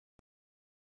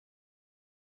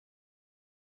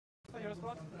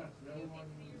spot. Thank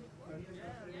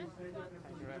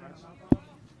you very much.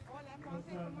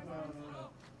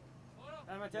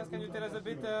 And Mattias, can you tell us a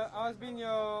bit how has been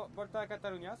your volta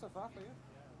catalunya so far for you?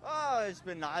 Oh, it's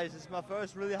been nice. It's my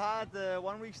first really hard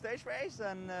 1 week stage race,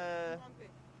 and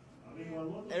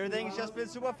everything's just been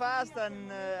super fast.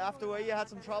 And after a year, I had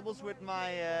some troubles with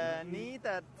my knee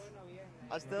that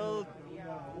I still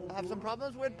have some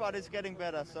problems with, but it's getting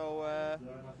better. So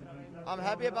I'm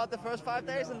happy about the first 5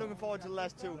 days and looking forward to the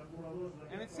last 2.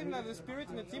 And it seems like the spirit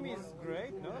in the team is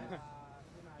great, no?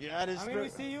 Yeah, it is. I mean, we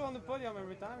see you on the podium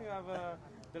every time. You have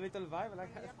the little vibe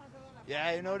like that.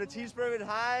 Yeah, you know, the team spirit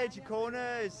high.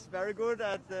 Chicone is very good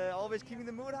at always keeping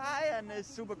the mood high, and is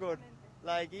super good.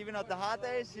 Like, even at the hard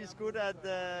days, he's good at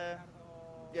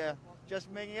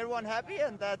just making everyone happy,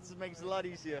 and that makes it a lot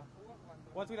easier.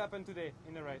 What will happen today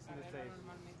in the race, in the stage?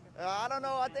 I don't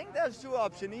know. I think there's 2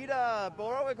 options. Either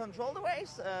Bora will control the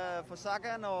race for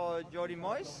Sagan or Jordi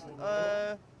Moyes,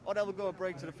 or they will go a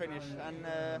break to the finish. And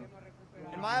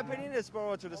in my opinion, it's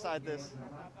Bora to decide this.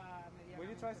 Will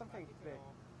you try something today?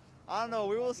 I don't know.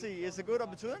 We will see. It's a good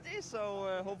opportunity,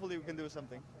 so hopefully we can do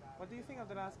something. What do you think of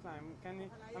the last climb?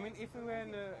 I mean, if we were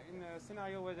in a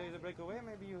scenario where there is a breakaway,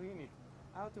 maybe you win it.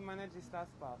 How to manage this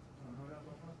last part?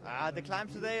 The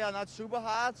climbs today are not super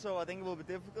hard, so I think it will be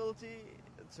difficulty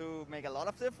to make a lot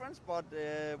of difference, but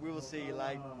we will see.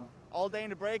 Like, all day in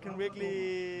the break can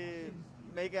really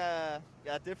make a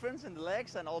difference in the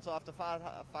legs, and also after 5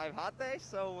 hard days,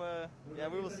 so yeah,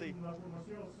 we will see.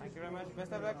 Thank you very much.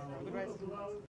 Best of luck. Good race.